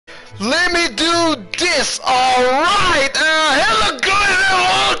Let me do this. Alright. Hello guys and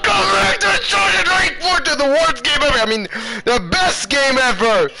welcome back to Uncharted Rank 4 to the worst game ever. I mean, the best game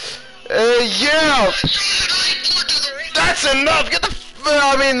ever. Yeah. That's enough. Get the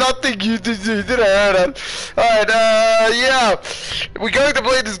I mean, nothing. You didn't hear that. Alright, yeah. We're going to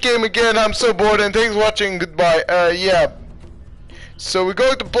play this game again. I'm so bored and thanks for watching. Goodbye. Yeah. So we're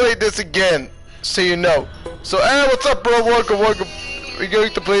going to play this again. So you know. So, what's up, bro? Welcome. We're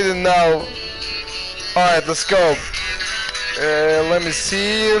going to play this now. Alright, let's go. Let me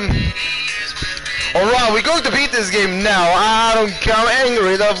see. Alright, we're going to beat this game now. I'm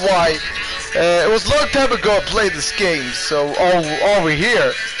angry, that's why. It was a long time ago I played this game, so over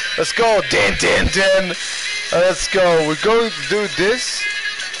here. Let's go, Dan. Let's go. We're going to do this.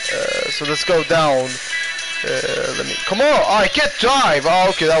 So let's go down. Let me. Come on. Oh, I can't drive. Oh,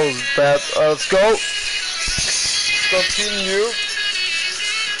 okay, that was bad. Let's go. Continue.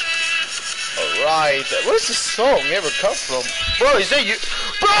 Alright. Where's the song ever come from? Bro, is that you?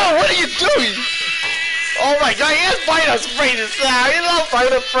 Bro, what are you doing? Oh my god, he is Final Afraid now. He's not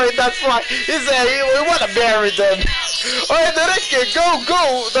Final Afraid, that's why. He's we want to marry them. Alright, then okay, go.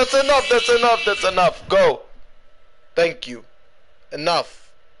 That's enough. Go. Thank you.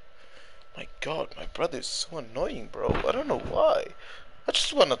 Enough. My god, my brother is so annoying, bro. I don't know why. I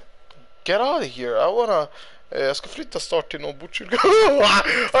just wanna get out of here. I wanna... jag ska flytta snart till någon butcher. Alright,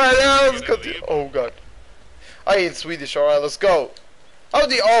 let's go. Oh god. I ain't Swedish, alright, let's go. Oh,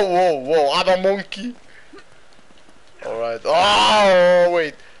 whoa, I'm a monkey. Alright. Oh,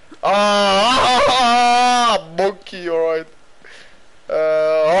 wait. Monkey, alright.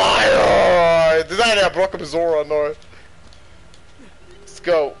 Alright. This idea broke up his aura, alright. Let's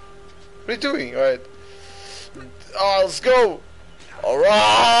go. What are you doing? Alright. Let's go.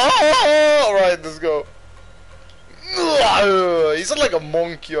 Alright, let's go. He's not like a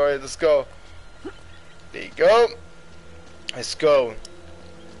monkey, alright, let's go. There you go. Let's go.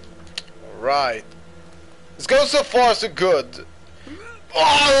 Alright. Let's go so far so good.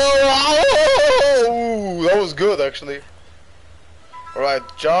 Oh, that was good actually. Alright,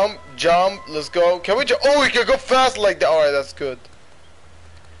 jump, let's go. Can we jump? Oh, we can go fast like that. Alright, that's good.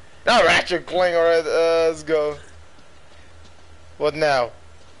 Now Ratchet Clank, alright, let's go. What now?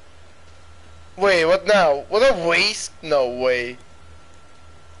 Wait, what now? Was that a waste? No way.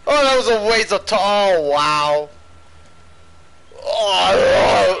 Oh, that was a waste of time. Oh, wow.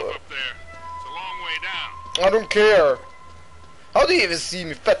 Oh, I don't care. How do you even see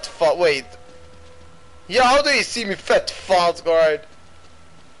me fat fuck? Wait. Yeah, how do you see me fat fuck? Alright.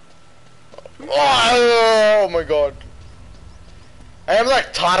 Oh my god. I am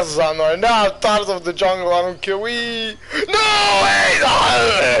like Tarzan right now. Tarzan of the jungle. I don't care. No way.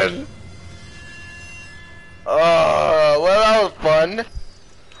 Well, that was fun.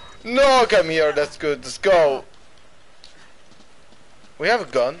 No, come here. That's good. Let's go. We have a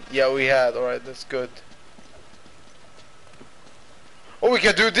gun. Yeah, we had. Alright, that's good. Oh, we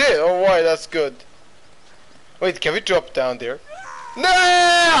can do this. Oh, why? That's good. Wait, can we drop down there?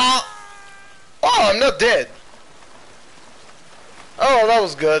 No! Oh, I'm not dead. Oh, that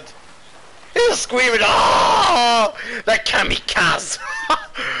was good. He's screaming. Oh, that kamikaze.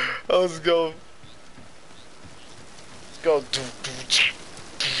 Let's go. Let's go.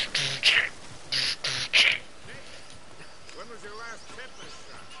 When was your last fitness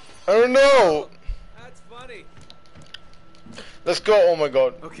shot? I don't know. That's funny. Let's go. Oh my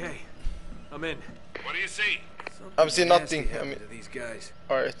god. Okay, I'm in. What do you see? I'm seeing nothing. I mean, to these guys.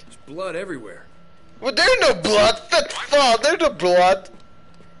 alright. There's blood everywhere. Well, there's no blood. That fuck. There's no blood.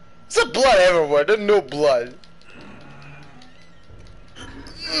 There's blood everywhere. There's no blood.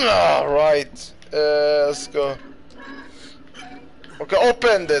 Alright. Let's go. Okay,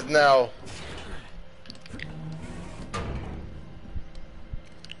 open this now.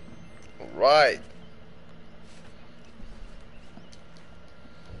 Alright.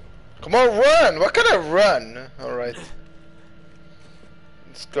 Come on, run! Why can't I run? Alright.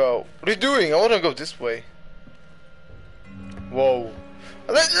 Let's go. What are you doing? I wanna go this way. Whoa.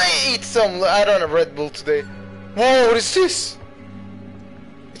 Let's eat some. I don't have Red Bull today. Whoa, what is this?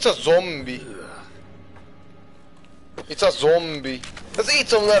 It's a zombie. It's a zombie. Let's eat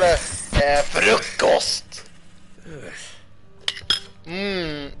some little frukost.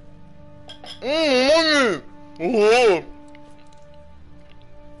 Mmm. Money. Whoa.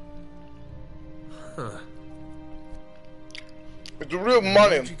 Huh. It's real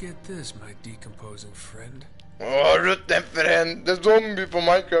money. Where'd you get this, my decomposing friend? Oh, rutten friend. The zombie from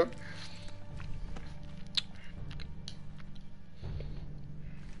Minecraft.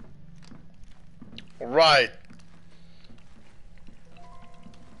 Right.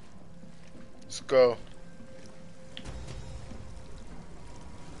 Let's go.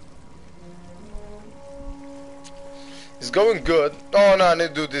 It's going good. Oh no, I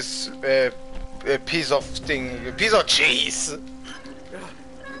need to do this piece of thing, a piece of cheese.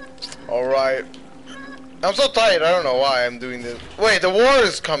 Alright. I'm so tired, I don't know why I'm doing this. Wait, the war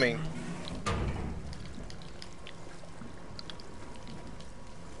is coming.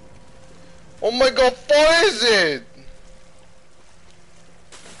 Oh my god, what is it?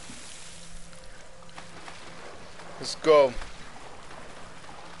 Let's go.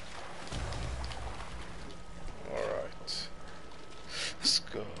 Alright. Let's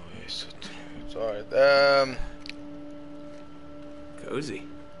go. Alright, Cozy.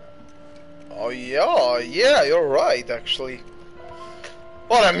 oh yeah, you're right actually.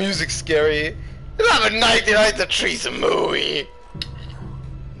 Oh, that music's scary. It's not a 1993's a movie.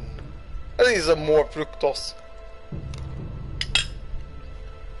 I think it's a more fructose.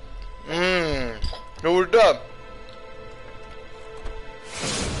 We're done.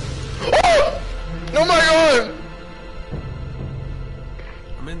 Oh! Oh my god!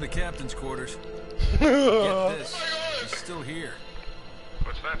 I'm in the captain's quarters. Get this. He's still here.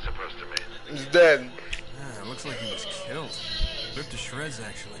 What's that supposed to mean? He's dead. It looks like he was killed. Ripped to shreds,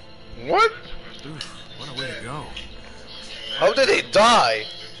 actually. What? Oof, what a way to go. How did he die?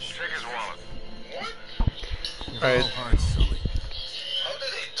 Check his wallet. Your Right. whole heart, Sully. How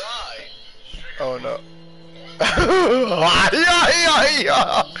did he die? Oh no.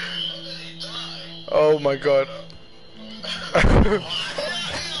 Yeah. Oh my god.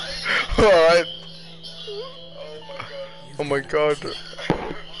 Alright. Oh my god.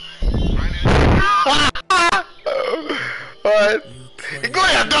 Alright. You're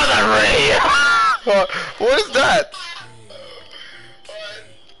going another ray! What is that?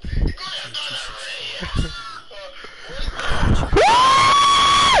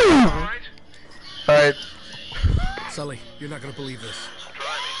 Alright. Sully, you're not gonna believe this.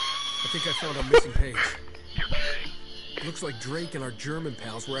 I think I found a missing page. Looks like Drake and our German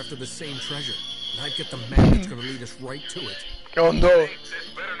pals were after the same treasure. And I've got the map that's gonna lead us right to it. Oh no. This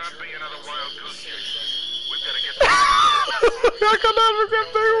better not be another wild goose chase. We've got to get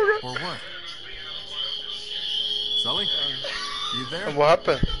Or what? Sully? You there? What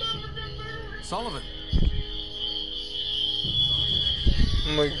happened? Sullivan?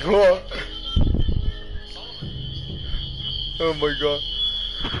 Oh my god. Oh my god.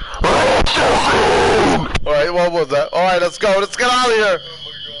 Alright, what was that? Alright, let's go. Let's get out of here.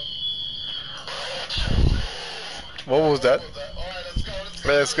 What was that?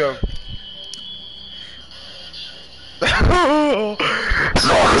 Let's go.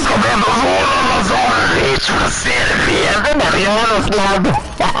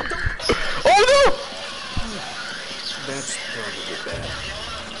 Oh no! That's probably bad.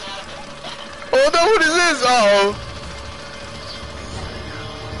 Oh no, what is this? Uh-oh.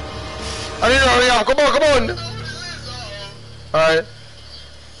 I need to hurry up. Come on, come on. Alright.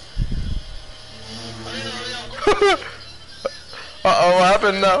 Uh-oh, what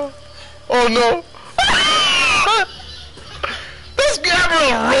happened now? Oh no. This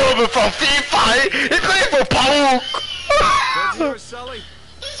Gabriel Rubin from FIFA. He played for Pauk. That's yours, Sully.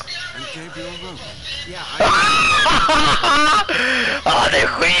 I'm Gabriel Rubin. Yeah, Ja, det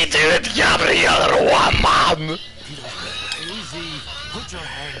skiter ut Gabriel Roman. Easy. Put your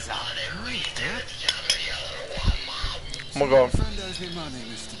hands up. Oh my god. Friend owes me money,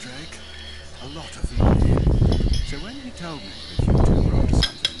 Mr. Drake. A lot of money. So when he told me that you two were onto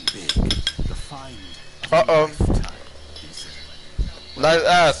something big, the find of a Uh-oh. lifetime, he said, Nice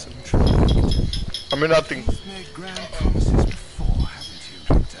ass. I mean nothing. you've made grand promises before, haven't you,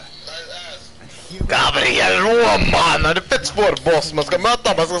 Doctor? And here we Gabriel Roman. Han är fett svår boss. Man ska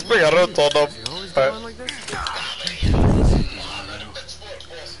möta, man ska springa runt honom. You always going like this?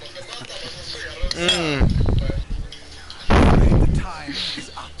 the time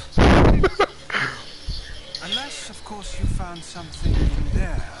is up. Unless, of course, you found something in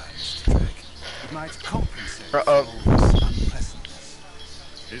there, Mr. Drake, that might compensate for all this unpleasantness.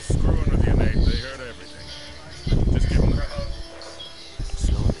 He's screwing with you, Nate. They heard everything. Just give him the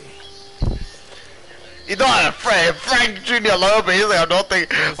Idag är Frank Jr. la upp i sig av någonting.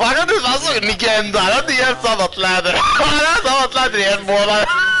 Och han hade bara så en legend. Han hade igen samma kläder. Han hade samma kläder i en månad.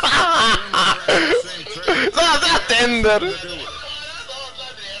 Så han satt tänder.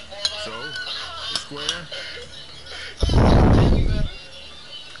 So, the square?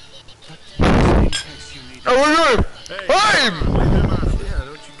 In case you need Oh my god. Hey! Yeah,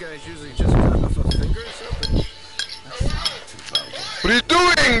 don't you guys usually just cut off a finger or something? What are you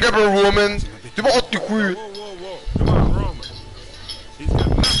doing, Gabriel Woman? Du var 87. Whoa. Come on, Roman. He's got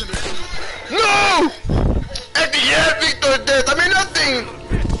nothing to do with No! At the end, Victor dead. I mean nothing.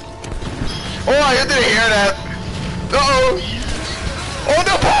 Oh, I didn't hear that. Uh-oh. Oh,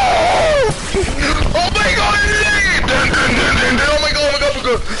 the ball! Oh my god, leave! Oh my god, oh my god, oh my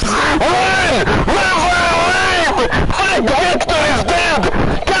god. Victor is dead!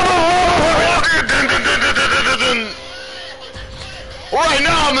 Right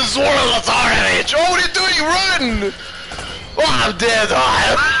now, I'm a Zora Lazarovich. Oh, what are you doing? Run! Oh, I'm dead. Run!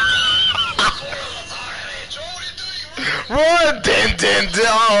 Oh.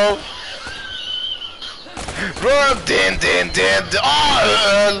 Run!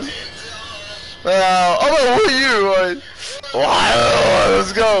 Oh, who are you?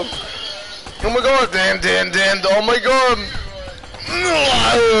 Let's go. Oh my god, oh my god.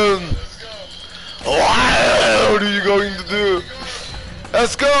 What are you going to do?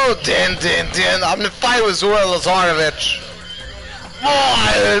 Let's go. I'm gonna fight with Zora Lazarovich.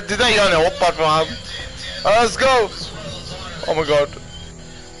 Did I göra en hoppat för han? Let's go. Oh my god.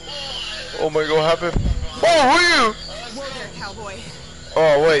 Oh my god, what happened? Oh, who are you?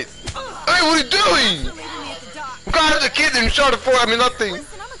 Oh, wait. Hey, what are you doing? We got the kid and shot it for, I mean, nothing.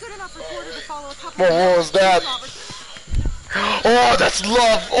 What was that? Oh, that's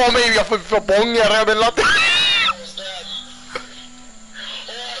love. Oh, maybe I får bångar, I mean, nothing.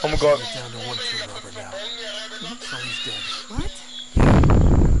 Oh my god. Down to one true robber now. Sully's dead. What?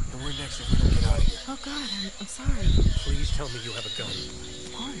 And we're next if we don't get out of here. Oh god, I'm sorry. Please tell me you have a gun.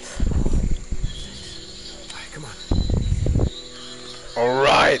 Of course. Alright, come on.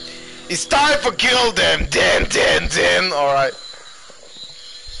 Alright. It's time for kill them. Alright.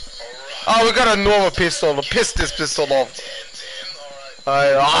 Oh, we got a normal pistol. Piss this pistol off.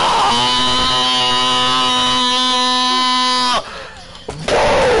 Alright.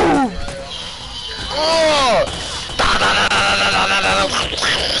 Boom! Oh!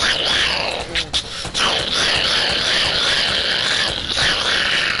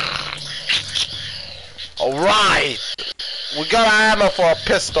 Alright! We got ammo for a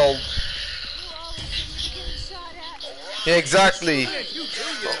pistol. Yeah, exactly.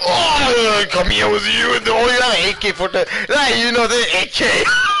 Oh, come here with you and all you got an AK for the. Hey, you know the AK.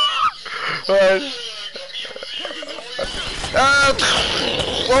 Alright.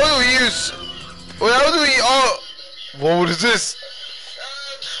 What do we use? How do we? Oh, what is this?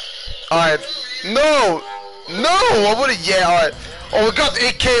 Alright. No. What would it? Yeah. Alright. Oh, we got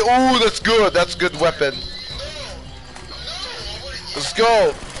AK. Ooh, that's good. That's a good weapon. Let's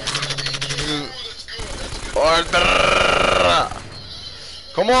go.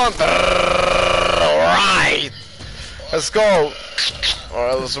 Come on. Alright. Let's go.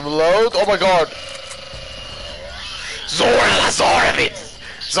 Alright, let's reload. Oh my god. Zora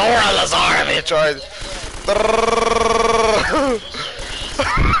Lazarovich. Alright.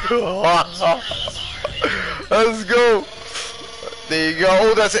 Let's go. There you go.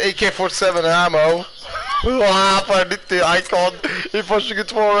 Oh, that's AK-47 ammo. I need the icon. If I should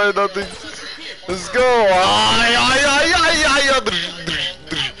get more, nothing. Let's go.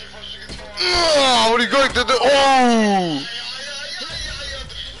 Oh, what are you going to do? Oh!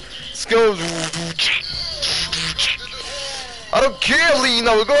 Let's go. I don't care,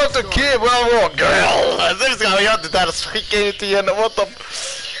 Lina. We're going to kill. Well, girl. This is how you have to that skicka ut igen. What the?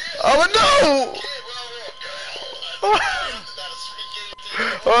 Oh no!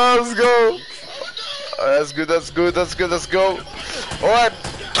 Oh, let's go. That's good. Let's go. Alright.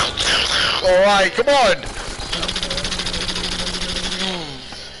 Alright, come on.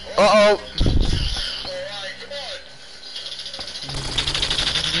 Uh-oh.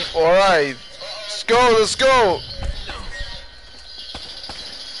 Alright. Let's go. Let's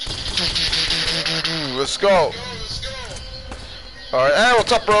go. Alright, hey,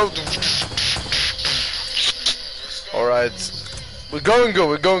 what's up, bro? Alright. We're going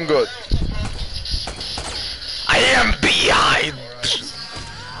good. I am behind.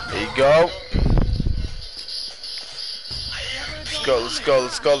 There you go.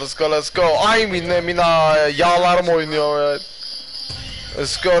 Let's go. Ay, mina yağlarım oynuyor.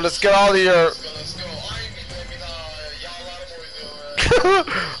 Let's get out of here.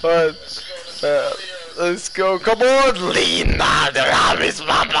 Alright. Let's go. Come on, Lina. Der arm is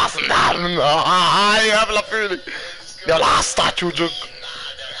anpassen. Jävla fuling. Jävla hasta çocuk.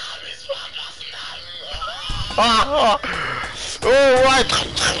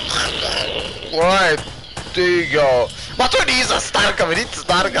 Right. There you go. Vad tror ni är så starka men inte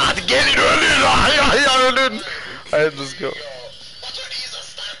starka? Get it early. Alright, let's go.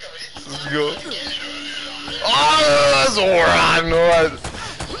 Oh, Zora, no.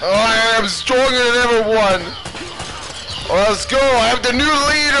 I am stronger than everyone. Let's go. I have the new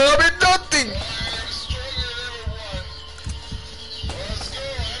leader. I mean nothing.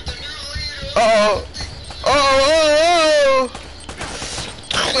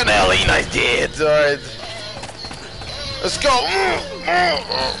 alright. Let's go.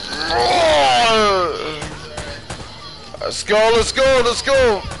 Let's go, let's go, let's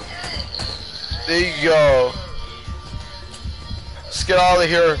go. There you go. Let's get out of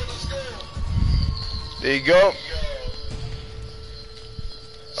here. There you go.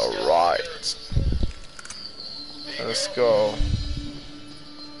 Alright. Let's go.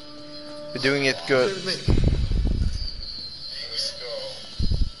 We're doing it good.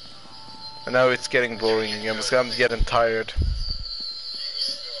 And now it's getting boring. I'm getting tired.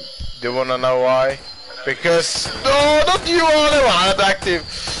 Do you wanna know why? Because no, not you all are active.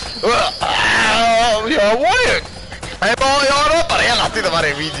 Jag har bara hela tiden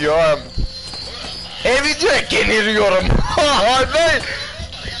varje video. En video är kan ni göra. Nej.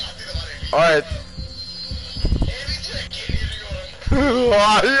 Alright.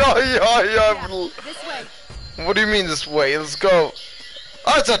 What do you mean this way? Let's go.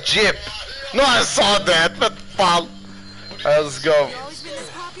 Oh, it's a jeep. No, I saw that, but fun. Alright, let's go. Always been this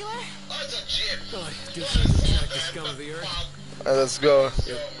popular? Oh, I do something to attract the scum of the earth. Alright, let's go.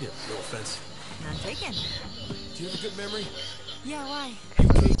 Yeah, no offense. None taken. Do you have a good memory? Yeah, why?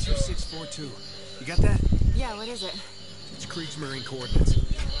 UK 2642. You got that? Yeah, what is it? It's Kriegsmarine coordinates.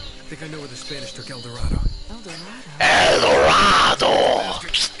 I think I know where the Spanish took El Dorado. El Dorado. El Dorado!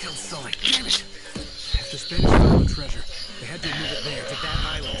 Killed Sully. Damn it! If the Spanish found the treasure, they had to move it there, to that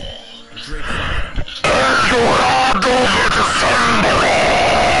island. And Drake found it. El Dorado December!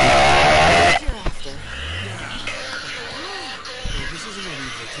 You're after. Hey, this isn't any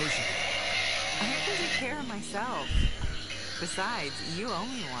vacation. I can take care of myself. Besides, you owe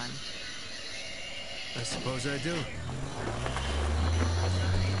me one. I suppose I do.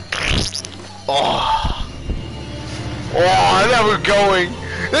 Oh, now we're going.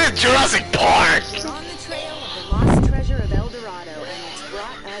 This is Jurassic Park. We're on the trail of the lost treasure of El Dorado, and it's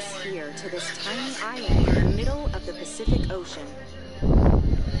brought us here to this tiny island in the middle of the Pacific Ocean.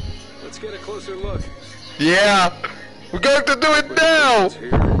 Let's get a closer look. Yeah, we're going to do it now.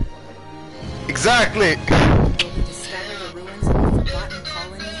 Exactly. Will we discover the ruins of a forgotten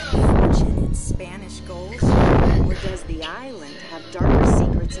colony and a fortune in Spanish gold? Or does the island have darker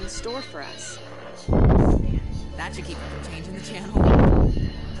secrets in store for us? That should keep them from changing the channel.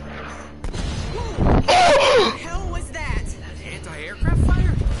 Oh! What the hell was that? Anti-aircraft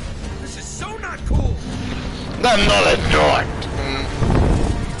fire? This is so not cool! That's not a dot.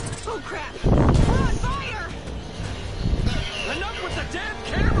 Oh crap! We're on fire! Enough with the damn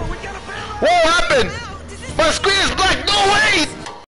camera! We gotta bail out! What happened? My screen is black. No, wait!